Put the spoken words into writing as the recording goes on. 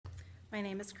My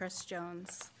name is Chris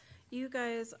Jones. You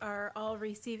guys are all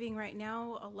receiving right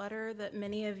now a letter that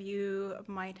many of you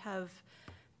might have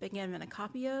been given a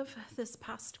copy of this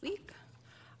past week.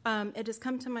 It has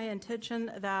come to my attention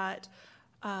that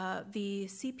the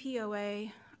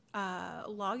CPOA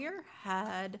lawyer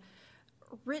had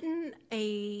written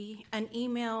an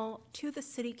email to the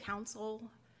city council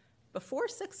before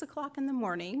 6 o'clock in the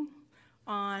morning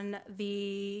on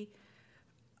the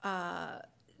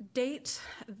date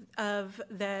of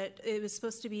that it was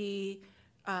supposed to be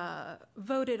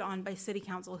voted on by city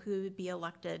council who would be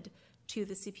elected to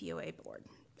the CPOA board,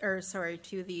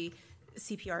 to the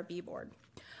CPRB board.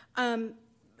 Don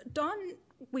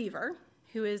Weaver,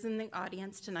 who is in the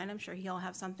audience tonight, I'm sure he'll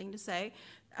have something to say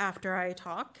after I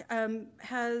talk,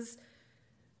 has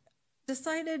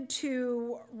decided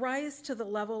to rise to the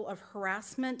level of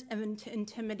harassment and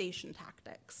intimidation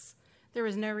tactics. There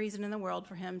was no reason in the world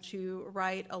for him to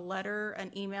write a letter,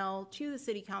 an email to the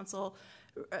city council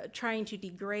trying to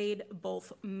degrade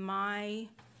both my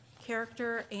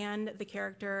character and the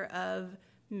character of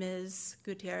Ms.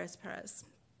 Gutierrez Perez.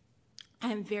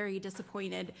 I'm very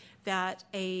disappointed that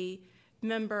a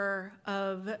member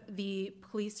of the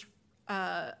Police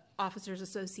Officers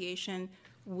Association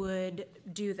would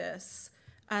do this.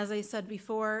 As I said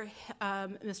before,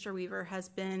 Mr. Weaver has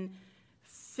been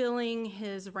filling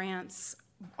his rants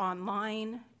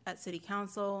online at City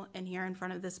Council and here in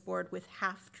front of this board with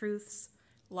half-truths,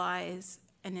 lies,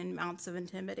 and amounts of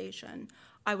intimidation.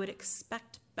 I would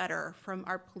expect better from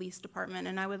our police department,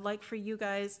 and I would like for you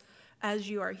guys, as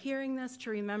you are hearing this,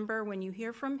 to remember when you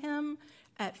hear from him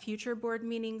at future board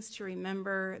meetings to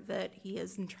remember that he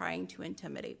is trying to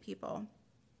intimidate people.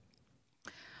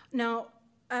 Now,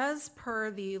 as per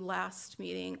the last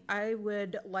meeting, I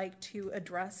would like to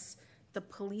address the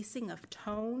policing of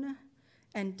tone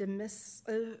and being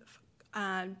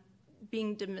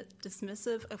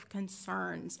dismissive of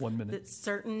concerns that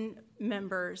certain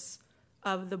members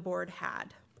of the board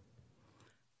had.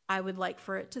 I would like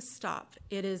for it to stop.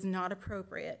 It is not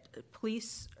appropriate.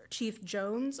 Police Chief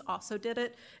Jones also did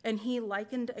it, and he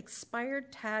likened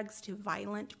expired tags to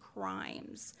violent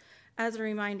crimes. As a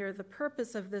reminder, the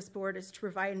purpose of this board is to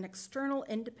provide an external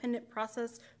independent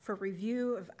process for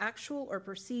review of actual or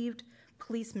perceived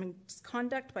police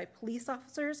misconduct by police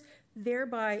officers,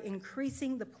 thereby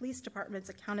increasing the police department's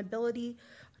accountability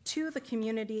to the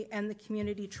community and the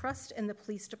community trust in the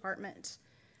police department.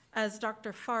 As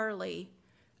Dr. Farley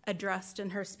addressed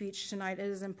in her speech tonight, it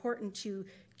is important to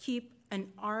keep an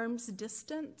arm's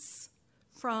distance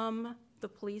from the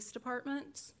police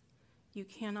department. You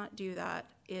cannot do that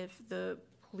if the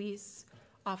Police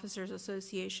Officers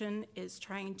Association is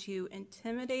trying to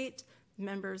intimidate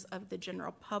members of the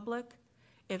general public,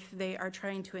 if they are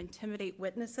trying to intimidate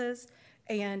witnesses,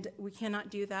 and we cannot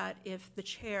do that if the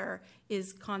chair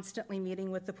is constantly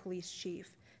meeting with the police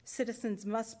chief. Citizens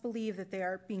must believe that they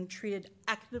are being treated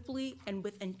equitably and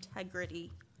with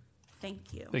integrity.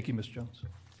 Thank you. Thank you, Ms. Jones.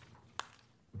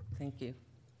 Thank you.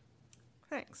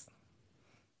 Thanks.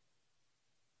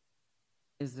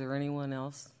 Is there anyone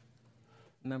else,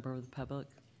 member of the public?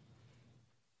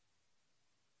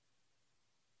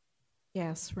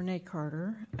 Yes, Renee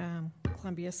Carter,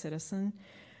 Columbia citizen.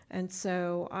 And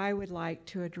so I would like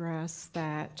to address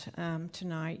that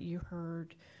tonight you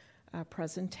heard a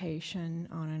presentation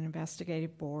on an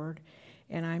investigative board,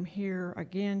 and I'm here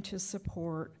again to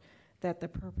support that the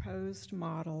proposed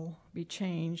model be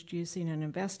changed using an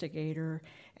investigator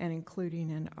and including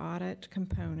an audit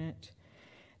component,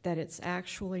 that it's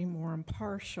actually more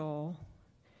impartial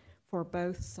for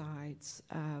both sides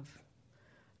of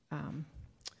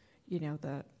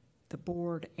the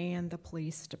board and the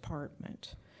police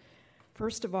department.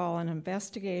 First of all, an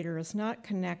investigator is not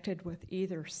connected with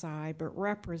either side, but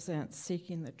represents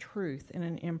seeking the truth in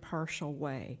an impartial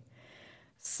way.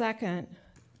 Second,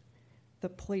 the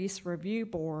police review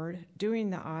board doing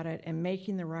the audit and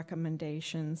making the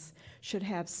recommendations should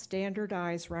have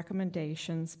standardized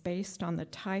recommendations based on the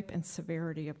type and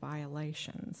severity of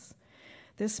violations.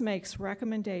 This makes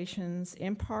recommendations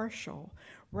impartial,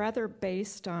 rather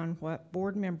based on what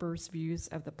board members' views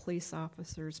of the police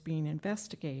officers being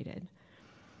investigated.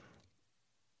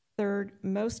 Third,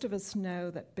 most of us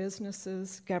know that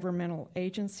businesses, governmental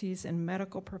agencies, and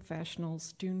medical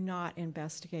professionals do not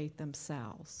investigate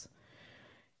themselves.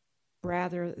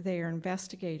 Rather, they are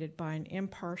investigated by an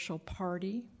impartial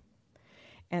party,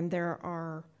 and there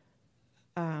are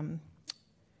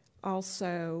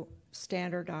also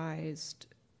standardized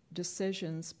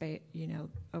decisions,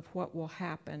 of what will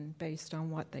happen based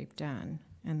on what they've done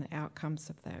and the outcomes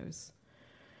of those.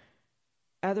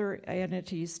 other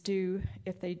entities do,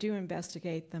 if they do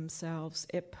investigate themselves,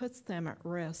 it puts them at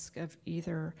risk of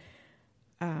either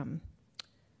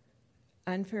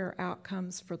unfair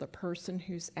outcomes for the person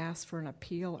who's asked for an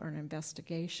appeal or an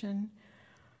investigation,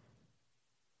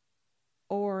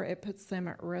 or it puts them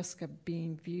at risk of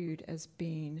being viewed as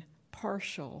being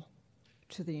partial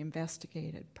to the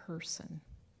investigated person,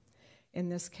 in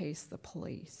this case, the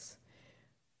police.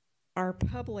 Our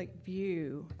public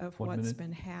view of what's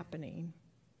been happening.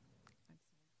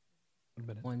 1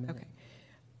 minute. 1 minute. Okay.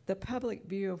 The public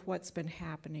view of what's been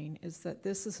happening is that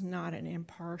this is not an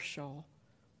impartial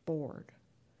board.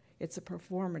 It's a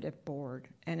performative board,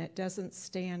 and it doesn't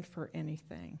stand for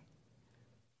anything.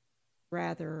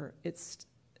 Rather, it's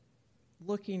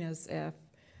looking as if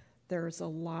there's a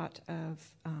lot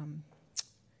of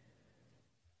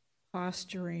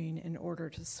posturing in order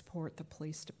to support the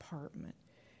police department.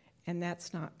 And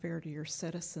that's not fair to your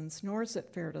citizens, nor is it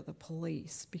fair to the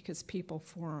police, because people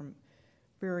form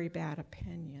very bad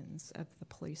opinions of the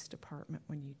police department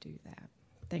when you do that.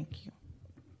 Thank you.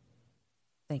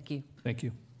 Thank you. Thank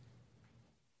you.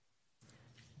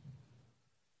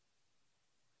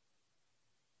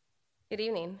 Good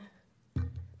evening.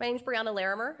 My name's Brianna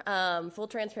Larimer. Full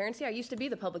transparency, I used to be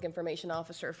the public information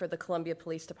officer for the Columbia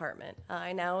Police Department.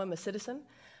 I now am a citizen.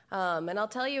 And I'll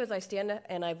tell you, as I stand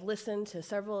and I've listened to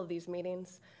several of these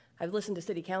meetings, I've listened to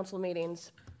city council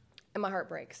meetings, and my heart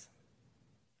breaks.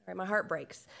 All right, my heart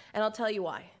breaks. And I'll tell you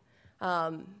why.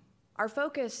 Our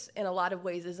focus in a lot of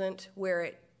ways isn't where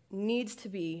it needs to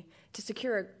be to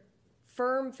secure a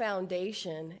firm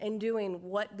foundation in doing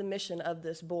what the mission of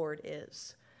this board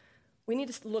is. We need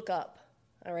to look up.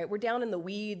 All right, we're down in the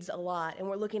weeds a lot, and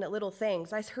we're looking at little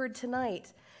things. I heard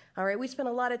tonight, all right, we spent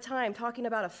a lot of time talking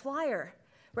about a flyer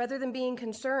rather than being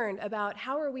concerned about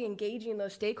how are we engaging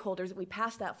those stakeholders that we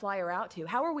pass that flyer out to?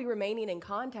 How are we remaining in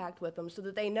contact with them so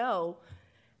that they know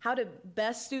how to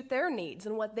best suit their needs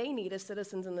and what they need as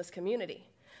citizens in this community?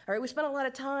 All right, we spent a lot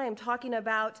of time talking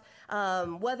about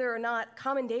whether or not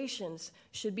commendations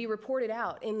should be reported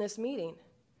out in this meeting.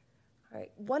 All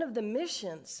right, one of the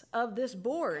missions of this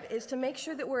board is to make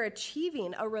sure that we're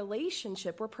achieving a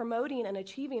relationship, we're promoting and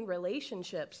achieving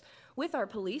relationships with our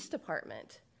police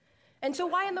department. And so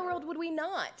why in the world would we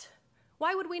not?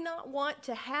 Why would we not want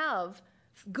to have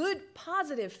good,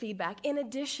 positive feedback in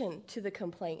addition to the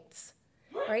complaints?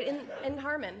 Right? And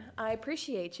Harmon, I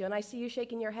appreciate you, and I see you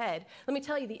shaking your head. Let me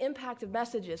tell you, the impact of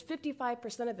messages,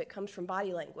 55% of it comes from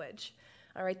body language.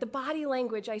 All right, the body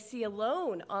language I see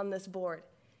alone on this board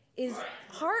is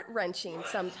heart-wrenching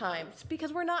sometimes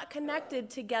because we're not connected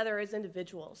together as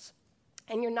individuals,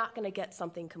 and you're not going to get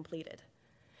something completed.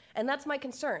 And that's my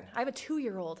concern. I have a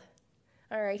 2-year-old.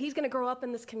 All right, he's going to grow up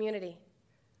in this community.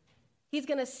 He's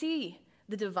going to see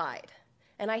the divide.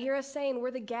 And I hear us saying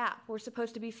we're the gap. We're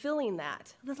supposed to be filling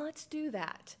that. Then let's do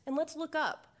that, and let's look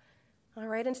up. All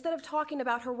right, instead of talking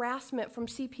about harassment from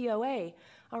CPOA,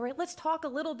 all right, let's talk a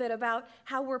little bit about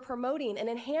how we're promoting and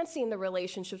enhancing the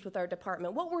relationships with our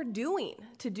department, what we're doing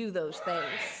to do those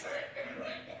things.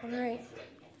 All right.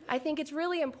 I think it's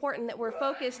really important that we're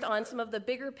focused on some of the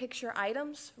bigger picture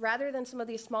items rather than some of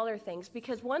these smaller things,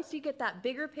 because once you get that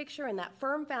bigger picture and that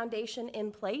firm foundation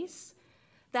in place,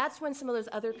 that's when some of those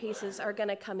other pieces are going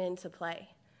to come into play.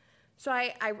 So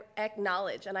I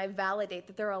acknowledge and I validate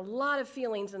that there are a lot of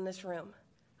feelings in this room,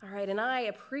 all right, and I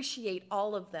appreciate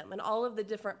all of them and all of the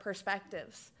different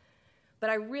perspectives. But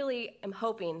I really am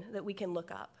hoping that we can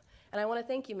look up. And I want to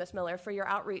thank you, Ms. Miller, for your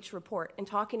outreach report and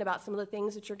talking about some of the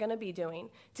things that you're going to be doing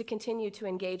to continue to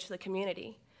engage the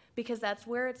community, because that's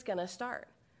where it's going to start.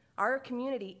 Our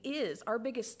community is our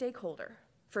biggest stakeholder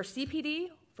for CPD,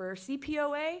 for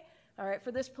CPOA, all right,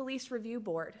 for this police review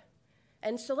board.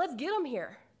 And so let's get them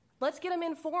here. Let's get them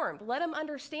informed. Let them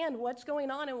understand what's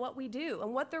going on and what we do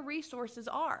and what the resources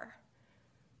are.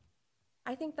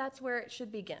 I think that's where it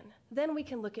should begin. Then we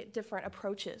can look at different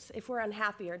approaches if we're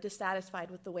unhappy or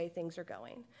dissatisfied with the way things are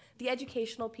going. The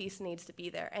educational piece needs to be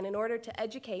there. And in order to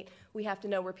educate, we have to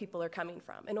know where people are coming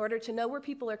from. In order to know where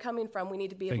people are coming from, we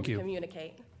need to be able to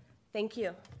communicate. Thank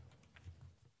you.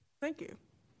 Thank you.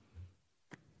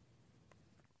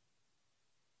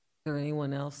 Is there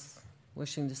anyone else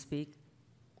wishing to speak?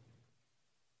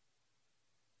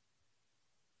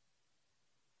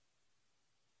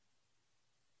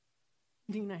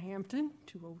 Dina Hampton,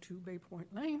 202 Bay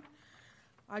Point Lane.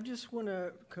 I just want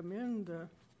to commend the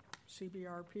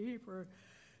CBRP for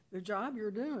the job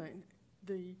you're doing.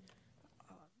 The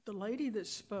lady that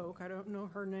spoke, I don't know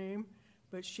her name,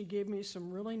 but she gave me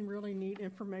some really, really neat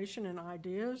information and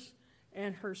ideas,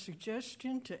 and her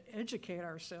suggestion to educate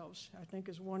ourselves, I think,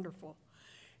 is wonderful.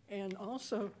 And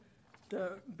also,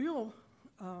 the bill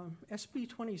SB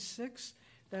 26,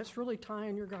 that's really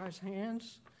tying your guys'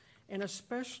 hands, and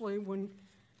especially when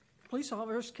police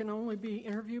officers can only be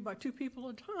interviewed by 2 people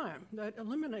at a time. That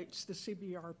eliminates the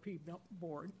CBRP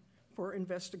board for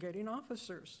investigating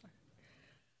officers.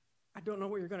 I don't know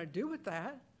what you're going to do with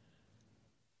that.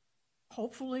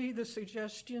 Hopefully the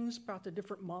suggestions about the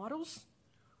different models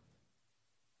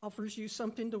offers you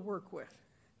something to work with.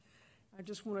 I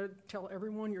just want to tell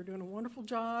everyone you're doing a wonderful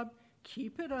job.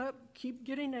 Keep it up, keep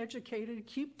getting educated,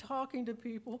 keep talking to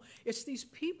people. It's these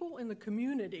people in the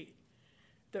community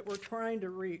that we're trying to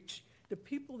reach. The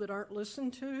people that aren't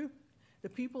listened to, the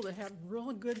people that have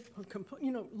really good,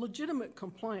 legitimate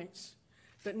complaints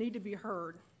that need to be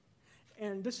heard.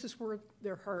 And this is where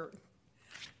they're heard.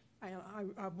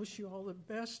 I wish you all the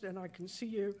best, and I can see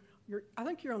you. I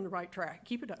think you're on the right track.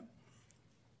 Keep it up.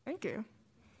 Thank you.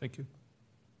 Thank you.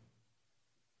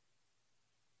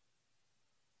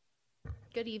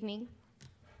 Good evening.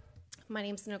 My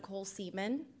name is Nicole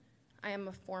Seaman. I am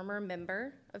a former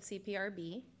member of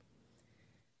CPRB.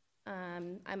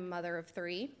 I'm a mother of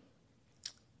 3.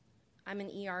 I'm an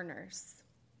ER nurse.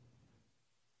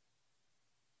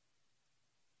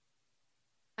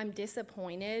 I'm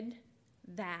disappointed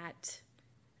that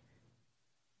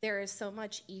there is so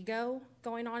much ego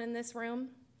going on in this room,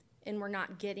 and we're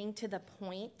not getting to the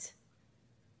point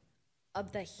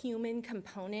of the human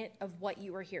component of what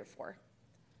you are here for.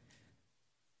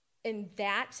 And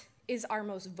that is our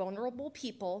most vulnerable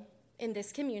people in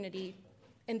this community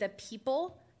and the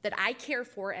people that I care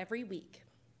for every week.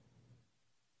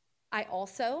 I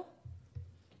also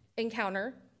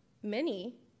encounter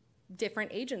many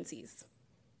different agencies,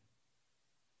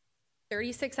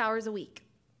 36 hours a week.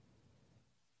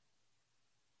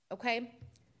 Okay?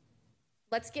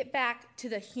 Let's get back to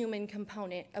the human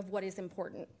component of what is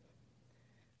important.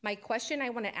 My question I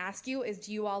want to ask you is,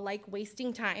 do you all like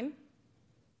wasting time?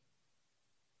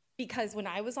 Because when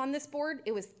I was on this board,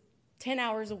 it was 10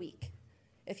 hours a week.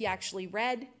 If you actually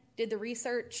read, did the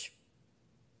research,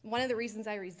 one of the reasons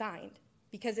I resigned,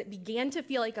 because it began to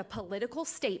feel like a political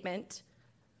statement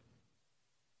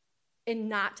and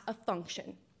not a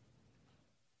function.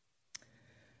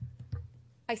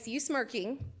 I see you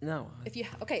smirking. No. If you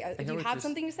what have you're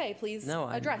something to say, please No,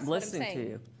 address I'm what I'm listening saying. to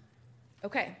you.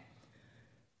 Okay.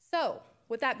 So,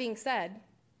 with that being said,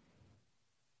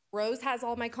 Rose has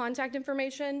all my contact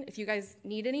information. If you guys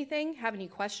need anything, have any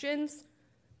questions,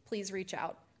 please reach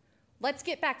out. Let's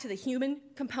get back to the human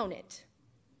component.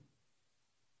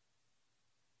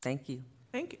 Thank you.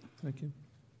 Thank you. Thank you.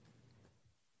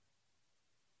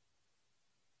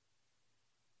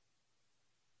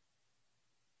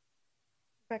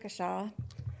 Rebecca Shaw.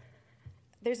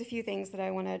 There's a few things that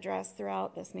I want to address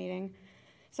throughout this meeting.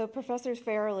 So Professor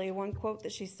Farrelly, one quote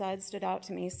that she said stood out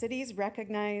to me: cities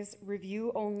recognize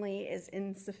review only is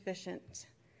insufficient.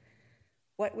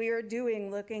 What we are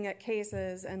doing, looking at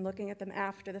cases and looking at them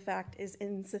after the fact, is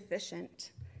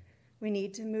insufficient. We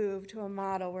need to move to a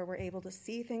model where we're able to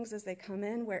see things as they come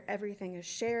in, where everything is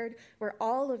shared, where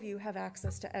all of you have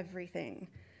access to everything.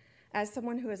 As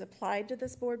someone who has applied to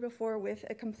this board before with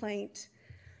a complaint,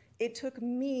 it took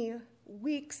me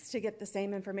weeks to get the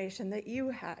same information that you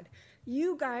had.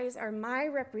 You guys are my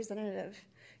representative.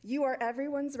 You are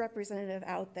everyone's representative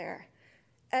out there.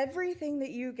 Everything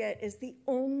that you get is the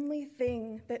only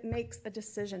thing that makes a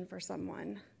decision for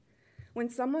someone. When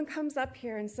someone comes up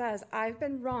here and says, I've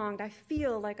been wronged, I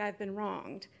feel like I've been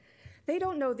wronged, they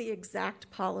don't know the exact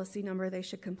policy number they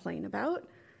should complain about.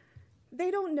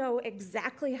 They don't know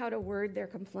exactly how to word their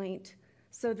complaint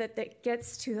so that it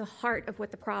gets to the heart of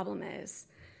what the problem is.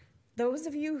 Those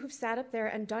of you who've sat up there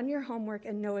and done your homework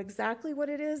and know exactly what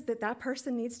it is that that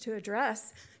person needs to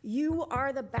address, you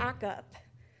are the backup.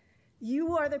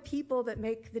 You are the people that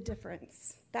make the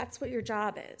difference. That's what your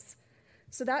job is.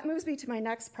 So that moves me to my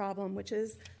next problem, which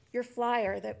is your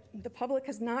flyer that the public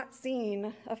has not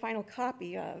seen a final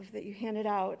copy of that you handed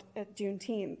out at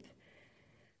Juneteenth.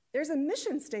 There's a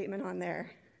mission statement on there,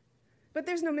 but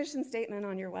there's no mission statement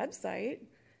on your website.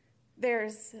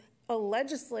 There's a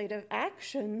legislative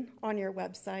action on your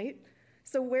website.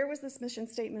 So where was this mission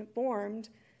statement formed,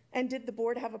 and did the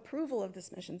board have approval of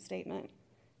this mission statement?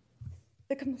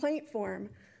 The complaint form.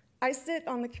 I sit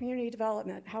on the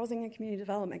Housing and Community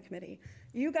Development Committee.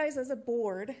 You guys as a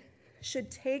board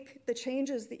should take the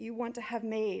changes that you want to have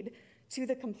made to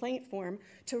the complaint form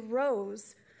to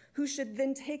Rose, who should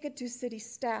then take it to city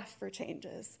staff for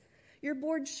changes. Your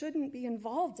board shouldn't be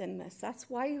involved in this. That's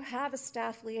why you have a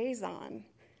staff liaison.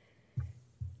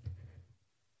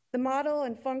 The model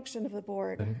and function of the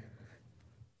board.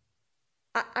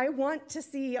 I want to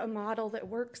see a model that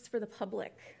works for the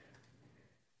public.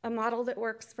 a model that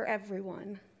works for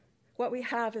everyone. What we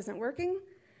have isn't working.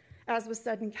 As was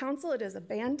said in council, it is a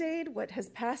Band-Aid. What has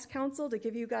passed council to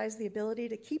give you guys the ability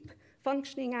to keep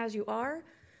functioning as you are,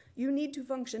 you need to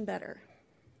function better.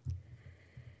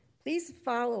 Please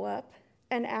follow up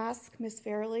and ask Ms.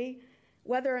 Fairley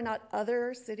whether or not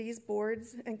other cities,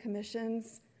 boards, and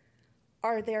commissions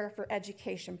are there for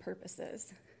education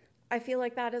purposes. I feel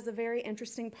like that is a very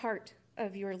interesting part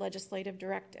of your legislative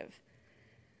directive.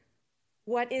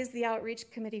 What is the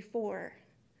outreach committee for?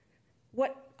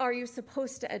 What are you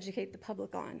supposed to educate the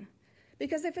public on?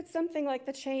 Because if it's something like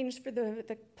the change for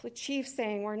the chief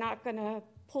saying we're not going to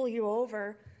pull you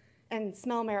over and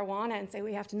smell marijuana and say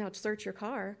we have to now search your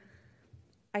car,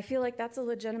 I feel like that's a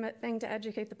legitimate thing to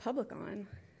educate the public on.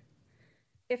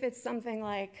 If it's something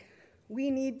like we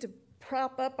need to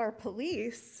prop up our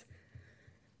police,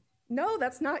 no,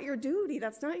 that's not your duty.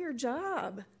 That's not your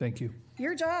job. Thank you.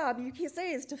 Your job, you can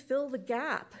say, is to fill the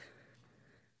gap.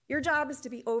 Your job is to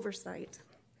be oversight.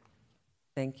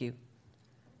 Thank you.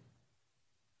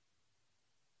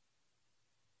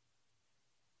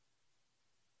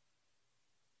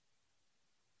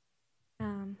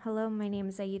 Hello, my name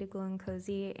is Aida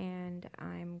Gulankosi, and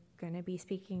I'm going to be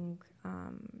speaking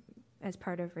as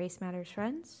part of Race Matters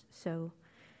Friends, so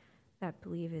that, I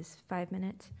believe, is 5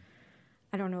 minutes.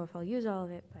 I don't know if I'll use all of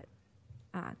it, but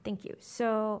thank you.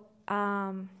 So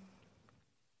I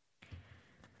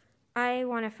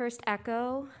want to first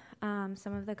echo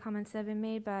some of the comments that have been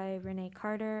made by Renee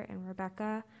Carter and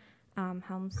Rebecca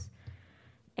Helms,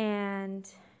 and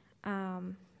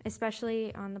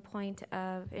especially on the point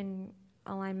of, in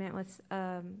alignment with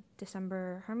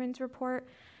December Herman's report,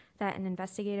 that an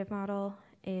investigative model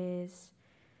is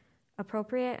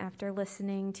appropriate. After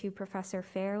listening to Professor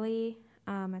Fairley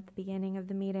at the beginning of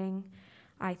the meeting,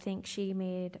 I think she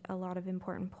made a lot of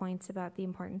important points about the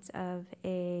importance of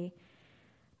a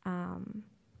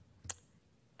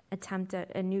attempt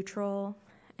at a neutral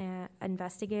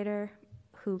investigator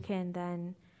who can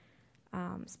then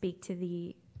speak to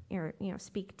the,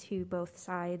 speak to both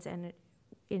sides and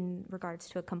in regards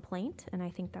to a complaint, and I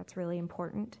think that's really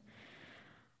important.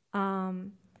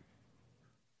 And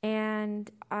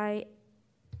I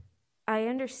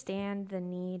understand the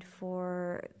need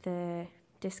for the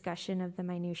discussion of the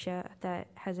minutia that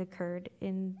has occurred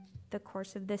in the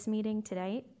course of this meeting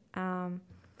tonight.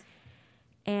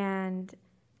 And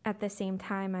at the same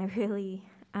time, I really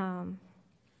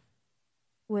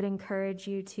would encourage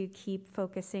you to keep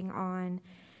focusing on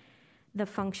the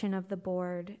function of the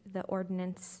board, the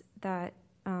ordinance that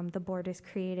the board is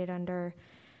created under,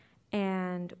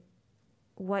 and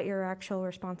what your actual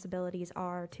responsibilities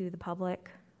are to the public,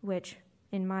 which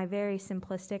in my very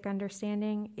simplistic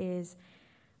understanding is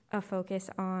a focus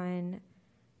on,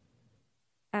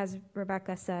 as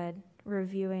Rebecca said,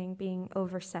 reviewing, being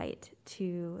oversight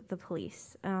to the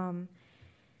police.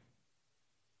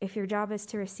 If your job is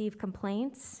to receive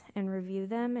complaints and review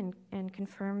them and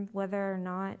confirm whether or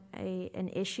not an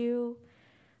issue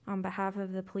on behalf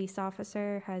of the police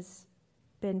officer has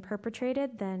been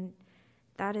perpetrated, then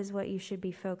that is what you should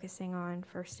be focusing on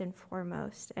first and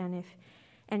foremost.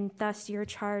 And thus your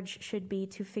charge should be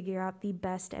to figure out the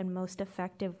best and most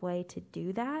effective way to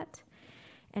do that.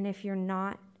 And if you're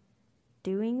not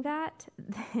doing that,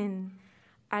 then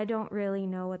I don't really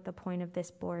know what the point of this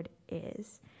board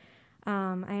is.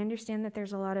 I understand that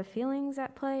there's a lot of feelings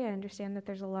at play. I understand that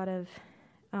there's a lot of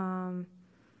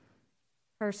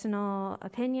personal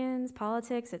opinions,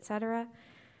 politics, etc.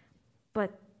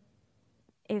 But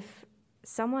if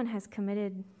someone has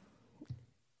committed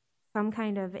some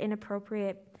kind of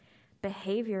inappropriate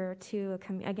behavior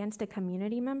against a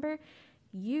community member,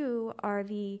 you are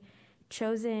the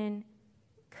chosen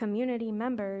community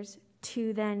members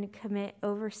to then commit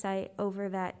oversight over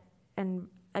that and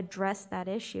address that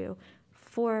issue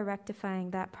for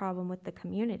rectifying that problem with the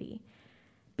community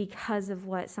because of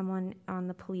what someone on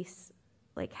the police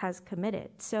has committed.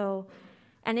 So,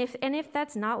 and if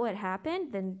that's not what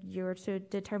happened, then you're to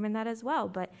determine that as well.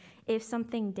 But if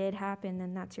something did happen,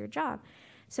 then that's your job.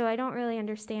 So I don't really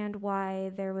understand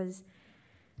why there's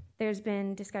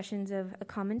been discussions of a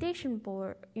commendation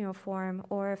board, forum,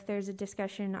 or if there's a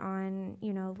discussion on,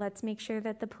 let's make sure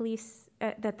that the police,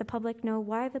 that the public know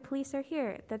why the police are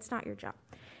here. That's not your job.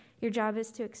 Your job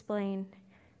is to explain,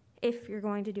 if you're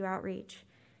going to do outreach,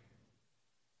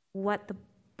 what the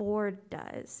board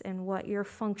does and what your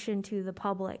function to the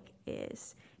public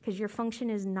is, because your function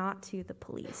is not to the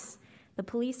police. The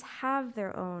police have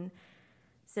their own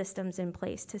systems in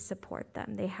place to support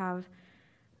them. They have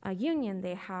a union,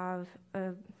 they have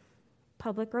a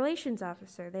public relations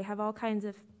officer, they have all kinds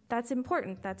of, that's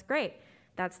important, that's great,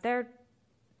 that's their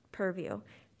purview.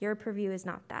 Your purview is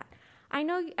not that.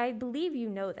 I believe you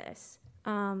know this,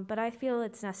 but I feel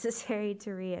it's necessary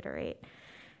to reiterate.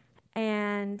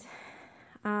 And,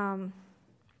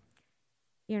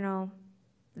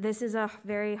 this is a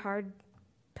very hard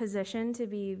position to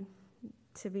be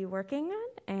working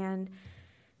in, and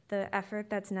the effort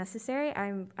that's necessary.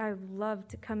 I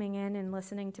loved coming in and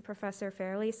listening to Professor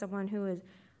Fairley, someone who is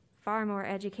far more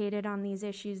educated on these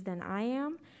issues than I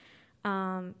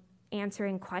am,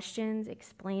 answering questions,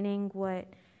 explaining what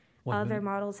other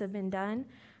models have been done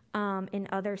in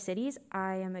other cities.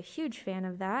 I am a huge fan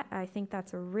of that. I think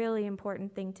that's a really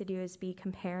important thing to do, is be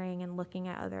comparing and looking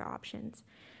at other options.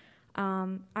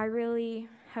 I've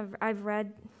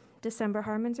read December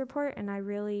Harmon's report, and I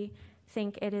really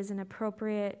think it is an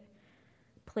appropriate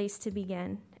place to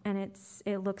begin, and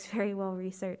it looks very well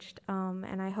researched.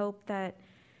 And I hope that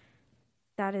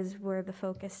is where the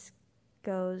focus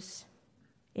goes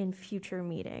in future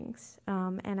meetings.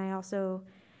 And I also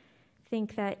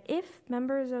think that if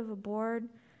members of a board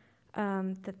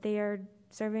that they are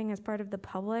serving as part of the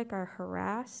public are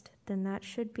harassed, then that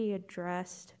should be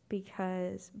addressed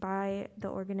by the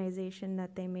organization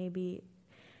that they may be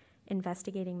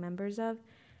investigating members of.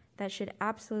 That should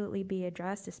absolutely be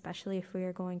addressed, especially if we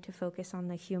are going to focus on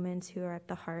the humans who are at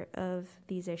the heart of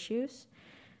these issues,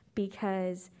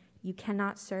 because you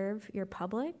cannot serve your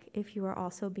public if you are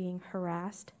also being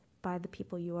harassed by the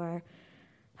people you are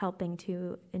helping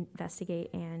to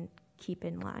investigate and keep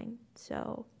in line.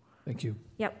 So, thank you.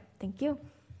 Yep, thank you.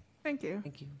 Thank you.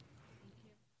 Thank you.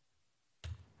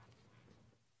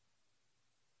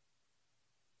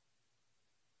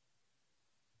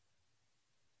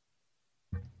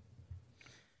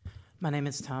 My name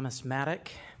is Thomas Maddock.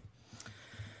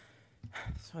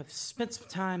 So I've spent some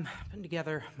time putting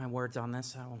together my words on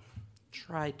this. I'll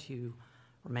try to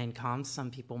remain calm. Some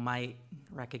people might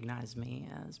recognize me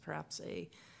as perhaps I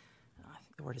think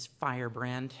the word is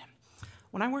firebrand.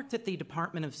 When I worked at the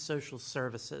Department of Social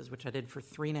Services, which I did for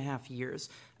 3.5 years,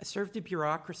 I served a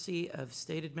bureaucracy of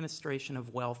state administration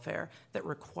of welfare that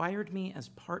required me as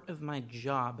part of my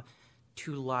job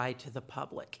to lie to the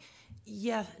public.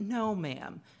 Yeah, no,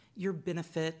 ma'am. Your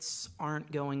benefits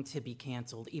aren't going to be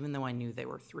canceled, even though I knew they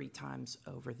were 3 times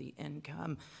over the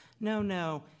income.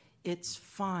 No, it's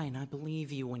fine. I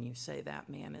believe you when you say that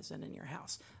man isn't in your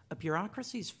house. A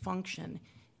bureaucracy's function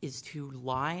is to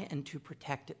lie and to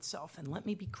protect itself. And let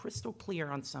me be crystal clear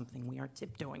on something we are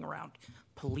tiptoeing around.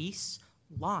 Police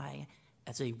lie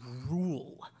as a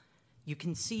rule. You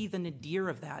can see the nadir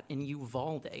of that in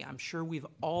Uvalde. I'm sure we've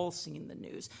all seen the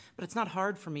news, but it's not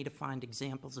hard for me to find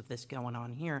examples of this going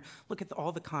on here. Look at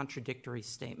all the contradictory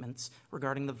statements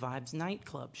regarding the Vibes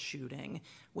nightclub shooting,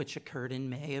 which occurred in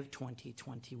May of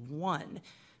 2021.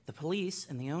 The police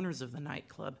and the owners of the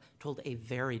nightclub told a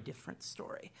very different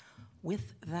story.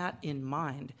 With that in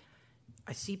mind,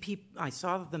 I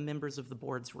saw the members of the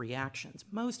board's reactions,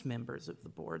 most members of the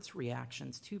board's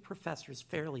reactions to Professor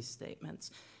Fairley's statements,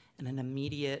 and an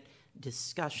immediate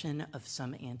discussion of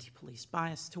some anti-police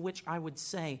bias, to which I would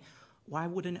say, why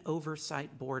would an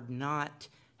oversight board not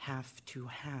have to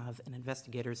have an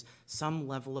investigator's some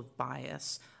level of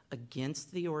bias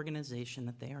against the organization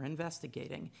that they are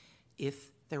investigating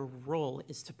if their role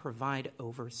is to provide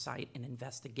oversight and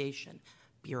investigation?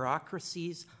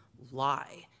 Bureaucracies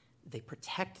lie. They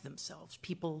protect themselves.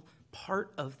 People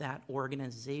part of that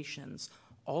organization's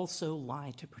also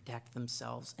lie to protect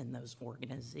themselves, and those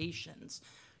organizations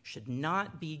should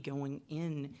not be going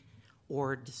in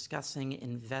or discussing,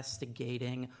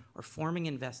 investigating, or forming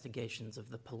investigations of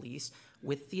the police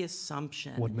with the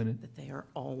assumption that they are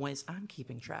always, I'm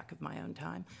keeping track of my own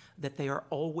time, that they are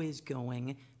always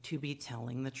going to be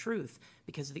telling the truth,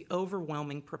 because the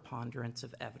overwhelming preponderance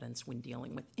of evidence when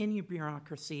dealing with any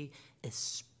bureaucracy,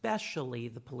 especially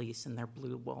the police and their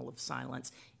blue wall of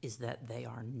silence, is that they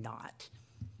are not.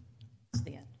 That's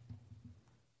the end.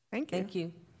 Thank you. Thank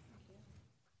you.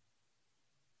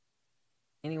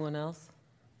 Anyone else?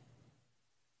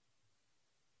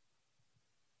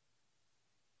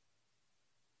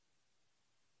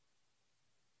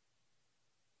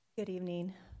 Good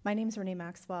evening. My name is Renee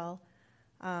Maxwell.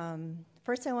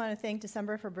 First, I want to thank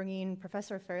December for bringing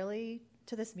Professor Fairley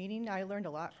to this meeting. I learned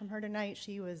a lot from her tonight.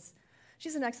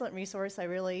 She's an excellent resource. I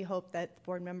really hope that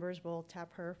board members will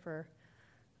tap her for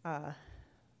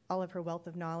all of her wealth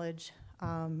of knowledge.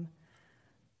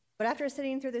 But after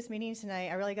sitting through this meeting tonight,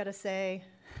 I really got to say,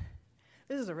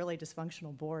 this is a really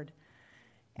dysfunctional board.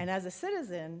 And as a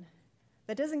citizen,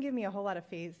 that doesn't give me a whole lot of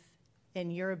faith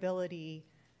in your ability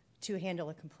to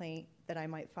handle a complaint that I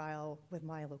might file with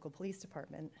my local police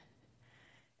department.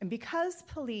 And because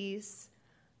police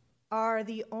are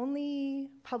the only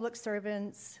public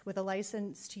servants with a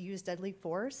license to use deadly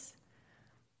force.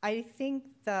 I think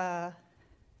the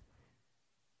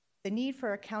need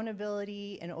for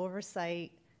accountability and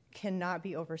oversight cannot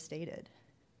be overstated,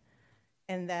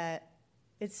 and that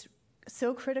it's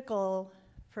so critical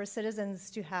for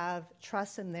citizens to have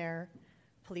trust in their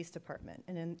police department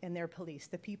and in their police,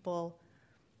 the people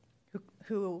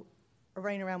who are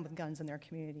running around with guns in their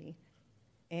community.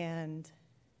 And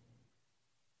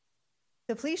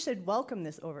the police should welcome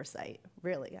this oversight,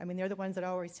 really. I mean, they're the ones that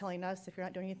are always telling us, if you're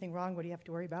not doing anything wrong, what do you have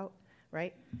to worry about,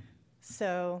 right?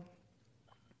 So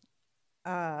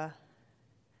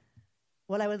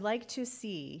what I would like to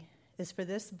see is for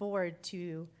this board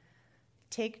to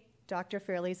take Dr.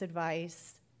 Fairley's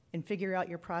advice and figure out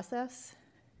your process,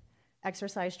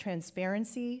 exercise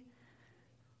transparency,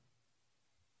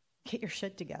 get your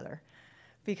shit together.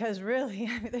 Because really,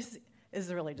 this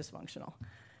is really dysfunctional.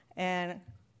 And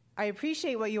I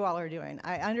appreciate what you all are doing.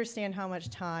 I understand how much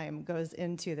time goes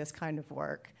into this kind of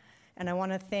work. And I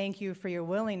want to thank you for your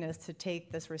willingness to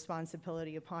take this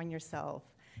responsibility upon yourself.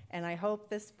 And I hope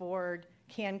this board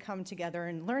can come together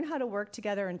and learn how to work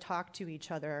together and talk to each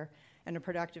other in a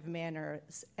productive manner.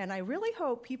 And I really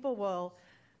hope people will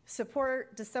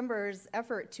support December's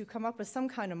effort to come up with some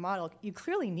kind of model. You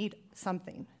clearly need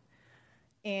something.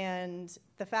 And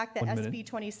the fact that SB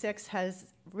 26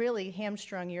 has really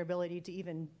hamstrung your ability to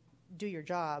even do your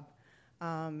job,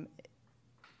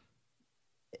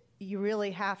 you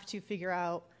really have to figure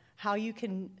out how you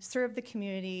can serve the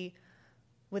community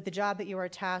with the job that you are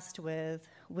tasked with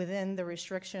within the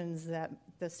restrictions that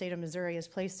the state of Missouri has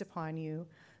placed upon you,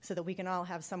 so that we can all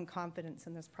have some confidence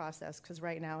in this process, because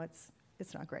right now it's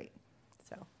not great.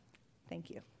 So thank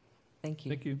you. Thank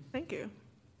you. Thank you. Thank you.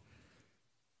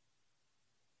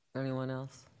 Anyone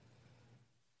else?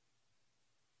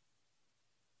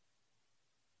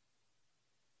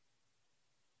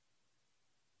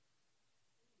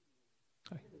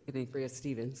 Bria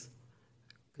Stevens,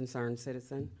 concerned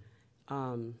citizen.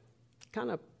 Kind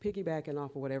of piggybacking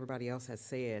off of what everybody else has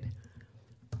said,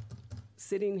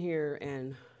 sitting here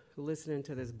and listening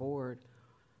to this board,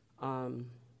 I'm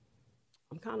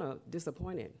kind of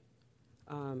disappointed.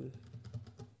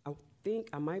 I think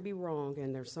I might be wrong,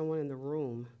 and there's someone in the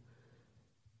room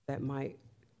that might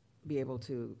be able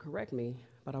to correct me,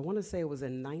 but I want to say it was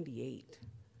in '98.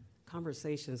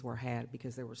 Conversations were had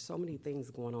because there were so many things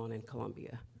going on in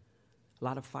Columbia. A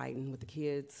lot of fighting with the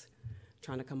kids,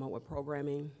 trying to come up with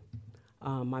programming.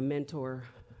 My mentor,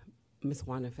 Miss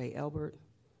Wanda Faye Elbert,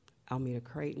 Almeda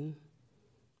Creighton,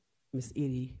 Miss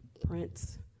Edie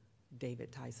Prince,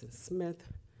 David Tyson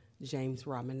Smith, James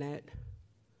Robinette, a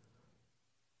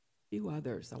few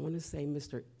others. I want to say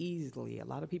Mr. Easley. A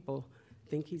lot of people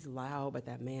think he's loud, but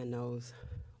that man knows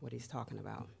what he's talking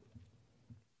about.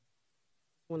 I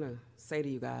want to say to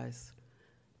you guys,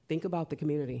 think about the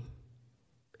community.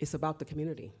 It's about the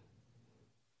community.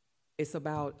 It's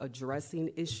about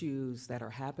addressing issues that are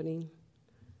happening.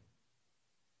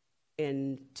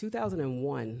 In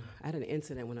 2001, I had an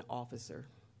incident with an officer.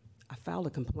 I filed a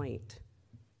complaint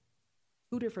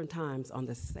 2 different times on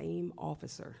the same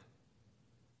officer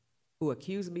who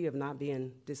accused me of not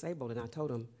being disabled, and I told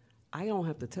him, I don't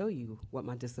have to tell you what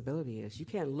my disability is. You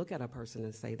can't look at a person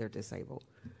and say they're disabled.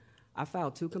 I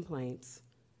filed 2 complaints.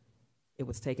 It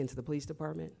was taken to the police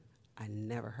department. I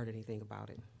never heard anything about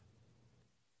it.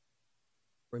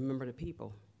 Remember the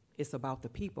people. It's about the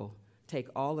people. Take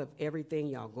all of everything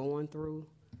y'all going through,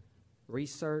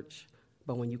 research,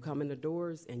 but when you come in the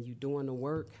doors and you doing the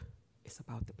work, it's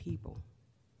about the people.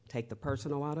 Take the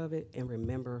personal out of it and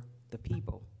remember the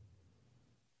people.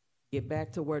 Get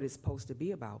back to what it's supposed to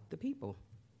be about, the people.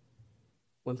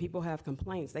 When people have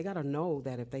complaints, they gotta know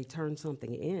that if they turn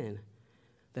something in,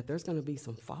 that there's gonna be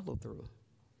some follow through.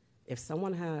 If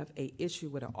someone have an issue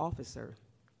with an officer,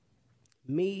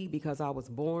 me, because I was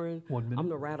born, I'm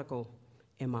the radical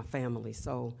in my family.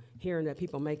 So hearing that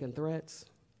people making threats,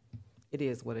 it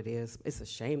is what it is. It's a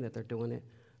shame that they're doing it.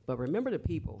 But remember the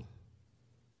people.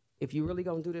 If you really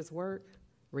gonna do this work,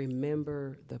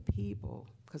 remember the people,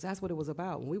 because that's what it was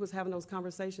about. When we was having those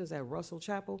conversations at Russell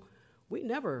Chapel, we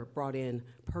never brought in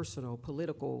personal,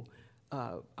 political,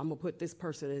 I'm gonna put this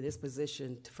person in this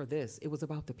position for this. It was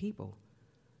about the people.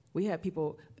 We had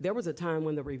people, there was a time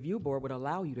when the review board would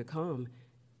allow you to come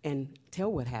and tell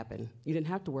what happened. You didn't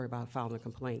have to worry about filing a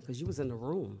complaint because you was in the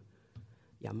room.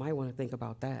 Y'all might want to think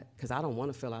about that, because I don't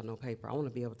want to fill out no paper. I want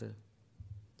to be able to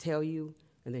tell you,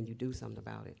 and then you do something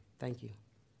about it. Thank you.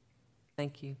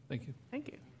 Thank you. Thank you. Thank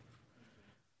you.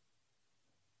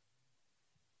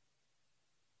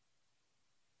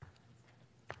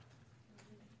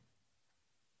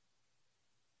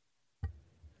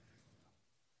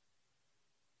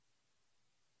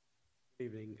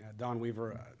 Evening, Don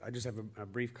Weaver. I just have a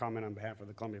brief comment on behalf of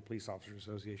the Columbia Police Officers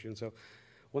Association. So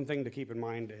one thing to keep in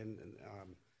mind, and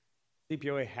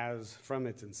CPOA has from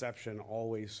its inception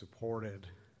always supported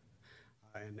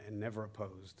and never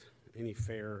opposed any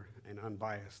fair and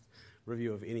unbiased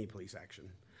review of any police action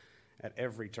at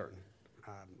every turn.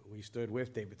 We stood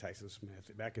with David Tyson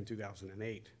Smith back in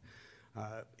 2008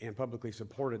 and publicly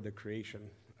supported the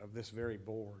creation of this very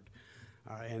board.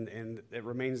 And it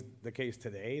remains the case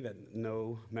today that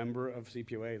no member of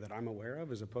CPOA that I'm aware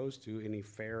of is opposed to any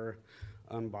fair,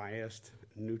 unbiased,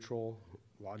 neutral,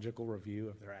 logical review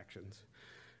of their actions.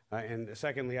 And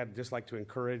secondly, I'd just like to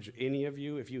encourage any of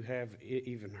you, if you have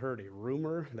even heard a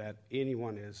rumor that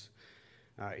anyone is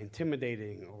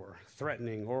intimidating or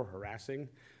threatening or harassing,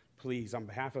 please, on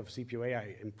behalf of CPOA,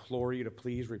 I implore you to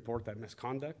please report that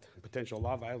misconduct, potential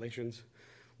law violations,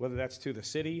 whether that's to the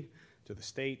city, to the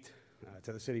state,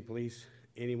 to the city police,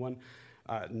 anyone.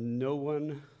 No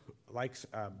one likes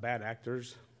bad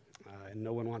actors, and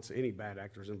no one wants any bad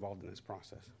actors involved in this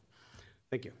process.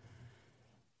 Thank you.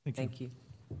 Thank you.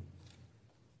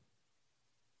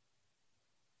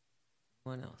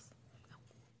 Anyone else?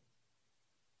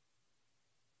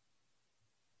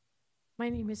 My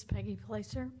name is Peggy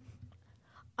Placer.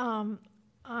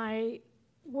 I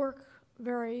work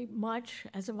very much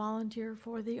as a volunteer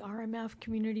for the RMF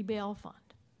Community Bail Fund.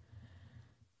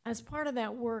 As part of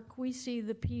that work, we see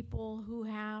the people who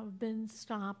have been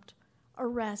stopped,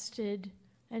 arrested,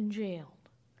 and jailed,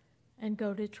 and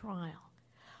go to trial.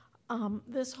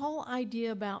 This whole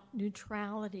idea about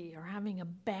neutrality or having a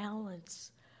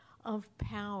balance of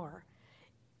power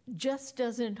just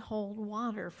doesn't hold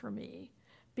water for me,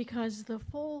 because the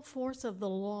full force of the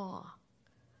law,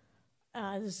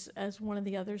 as one of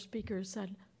the other speakers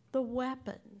said, the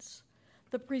weapons,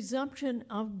 the presumption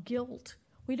of guilt.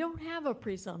 We don't have a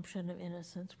presumption of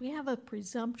innocence. We have a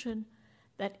presumption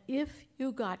that if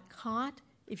you got caught,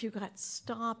 if you got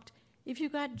stopped, if you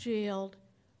got jailed,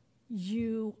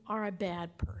 you are a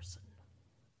bad person.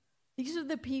 These are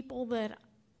the people that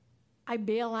I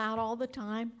bail out all the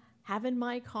time, have in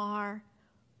my car,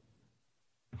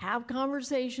 have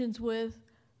conversations with.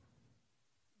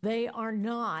 They are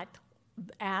not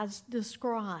as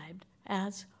described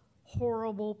as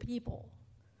horrible people.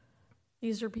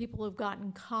 These are people who've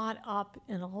gotten caught up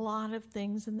in a lot of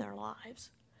things in their lives.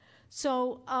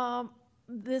 So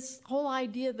this whole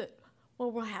idea that,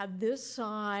 well, we'll have this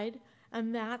side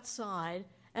and that side,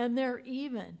 and they're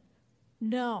even.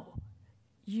 No,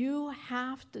 you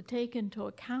have to take into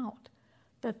account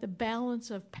that the balance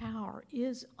of power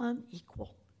is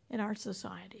unequal in our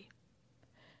society,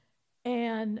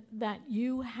 and that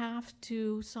you have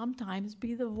to sometimes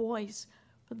be the voice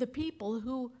for the people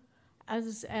who,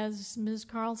 as Ms.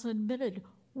 Carlson admitted,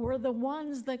 were the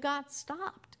ones that got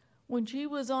stopped when she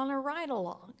was on a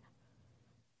ride-along.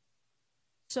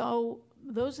 So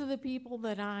those are the people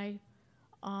that I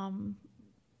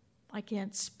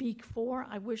can't speak for.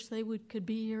 I wish they could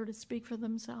be here to speak for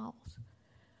themselves.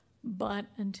 But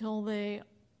until they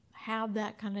have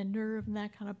that kind of nerve and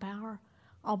that kind of power,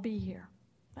 I'll be here.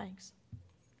 Thanks.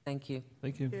 Thank you.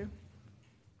 Thank you. Is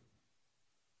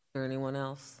there anyone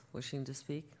else wishing to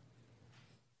speak?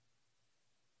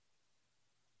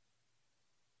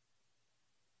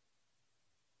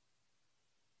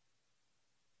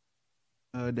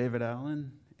 David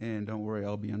Allen, and don't worry,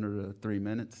 I'll be under the 3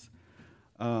 minutes.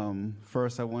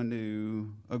 First, I want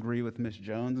to agree with Ms.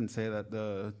 Jones and say that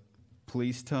the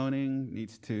police toning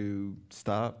needs to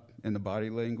stop, and the body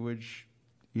language,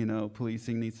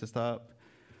 policing needs to stop.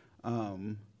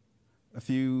 A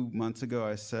few months ago,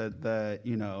 I said that,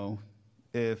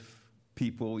 if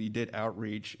you did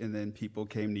outreach and then people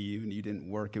came to you and you didn't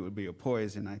work, it would be a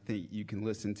poison. I think you can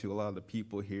listen to a lot of the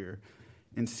people here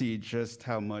and see just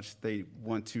how much they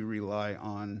want to rely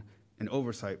on an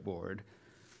oversight board.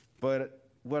 But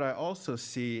what I also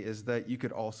see is that you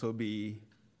could also be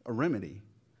a remedy.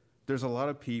 There's a lot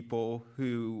of people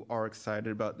who are excited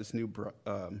about this new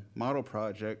model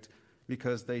project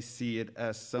because they see it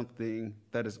as something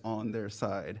that is on their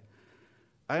side.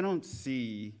 I don't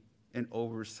see an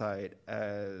oversight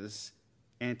as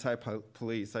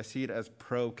anti-police. I see it as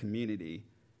pro-community.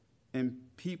 And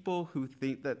people who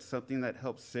think that something that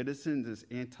helps citizens is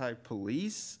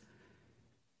anti-police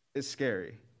is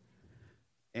scary.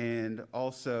 And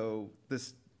also,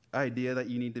 this idea that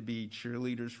you need to be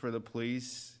cheerleaders for the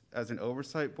police as an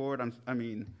oversight board,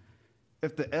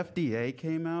 if the FDA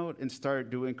came out and started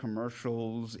doing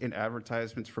commercials and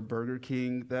advertisements for Burger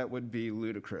King, that would be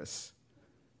ludicrous.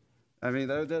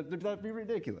 That'd be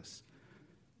ridiculous.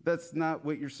 That's not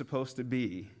what you're supposed to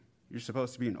be. You're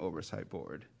supposed to be an oversight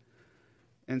board.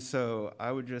 And so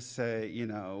I would just say, you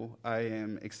know, I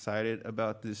am excited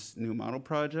about this new model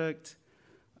project.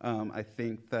 I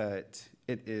think that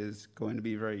it is going to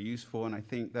be very useful, and I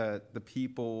think that the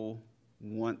people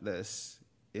want this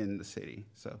in the city.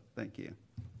 So thank you.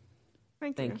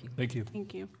 Thank you. Thank you. Thank you.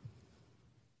 Thank you. Is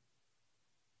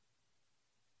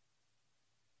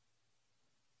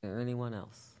there anyone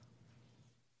else?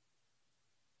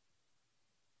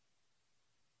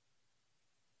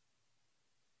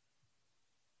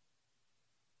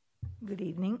 Good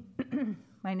evening.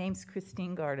 My name's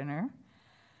Christine Gardiner.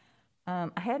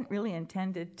 I hadn't really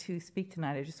intended to speak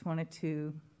tonight. I just wanted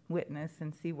to witness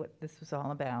and see what this was all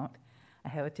about. I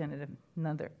have attended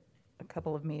a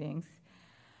couple of meetings.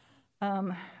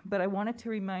 But I wanted to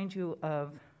remind you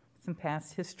of some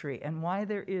past history and why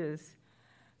there is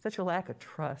such a lack of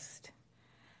trust.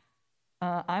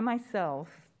 I myself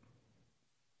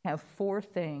have 4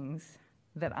 things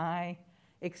that I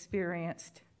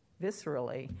experienced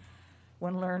viscerally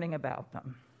when learning about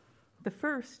them. The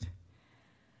first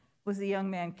was a young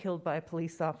man killed by a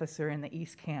police officer in the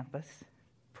East Campus,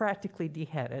 practically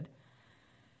beheaded,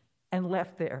 and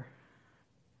left there.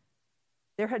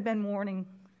 There had been warning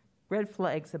red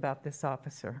flags about this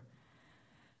officer.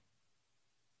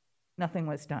 Nothing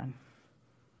was done.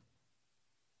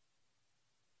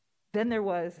 Then there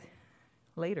was,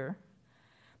 later,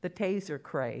 the taser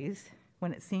craze,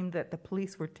 when it seemed that the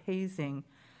police were tasing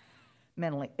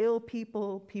mentally ill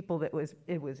people, people that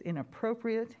it was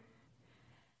inappropriate,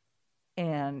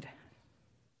 and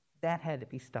that had to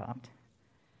be stopped.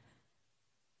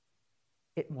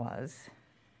 It was,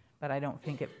 but I don't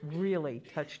think it really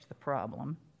touched the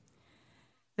problem.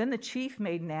 Then the chief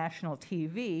made national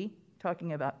TV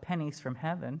talking about pennies from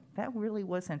heaven. That really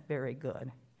wasn't very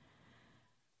good.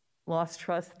 Lost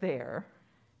trust there.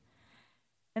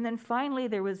 And then finally,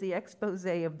 there was the expose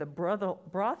of the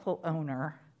brothel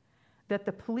owner that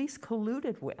the police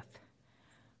colluded with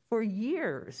for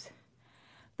years.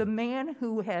 The man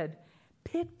who had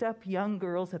picked up young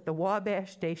girls at the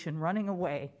Wabash Station running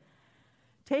away,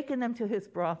 taken them to his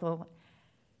brothel,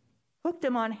 hooked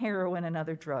them on heroin and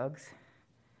other drugs,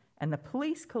 and the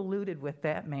police colluded with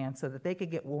that man so that they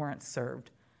could get warrants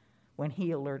served when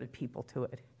he alerted people to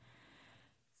it.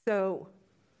 So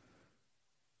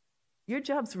your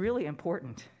job's really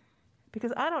important,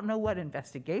 because I don't know what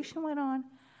investigation went on.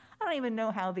 I don't even know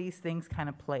how these things kind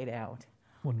of played out.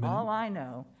 1 minute. All I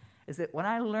know is that when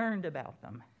I learned about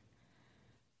them,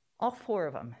 all 4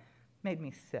 of them made me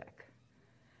sick,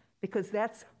 because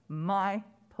that's my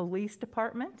police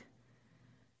department.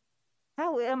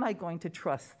 How am I going to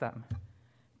trust them?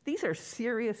 These are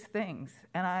serious things,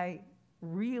 and I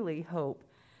really hope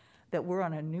that we're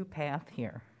on a new path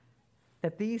here,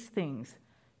 that these things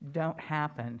don't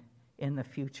happen in the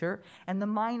future. And the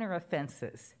minor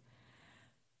offenses,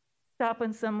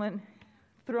 stopping someone,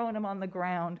 throwing them on the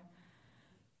ground,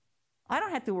 I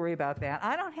don't have to worry about that.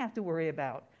 I don't have to worry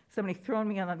about somebody throwing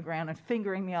me on the ground and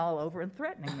fingering me all over and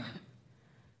threatening me.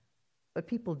 But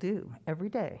people do every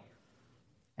day.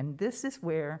 And this is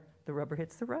where the rubber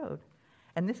hits the road.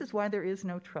 And this is why there is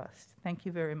no trust. Thank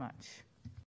you very much.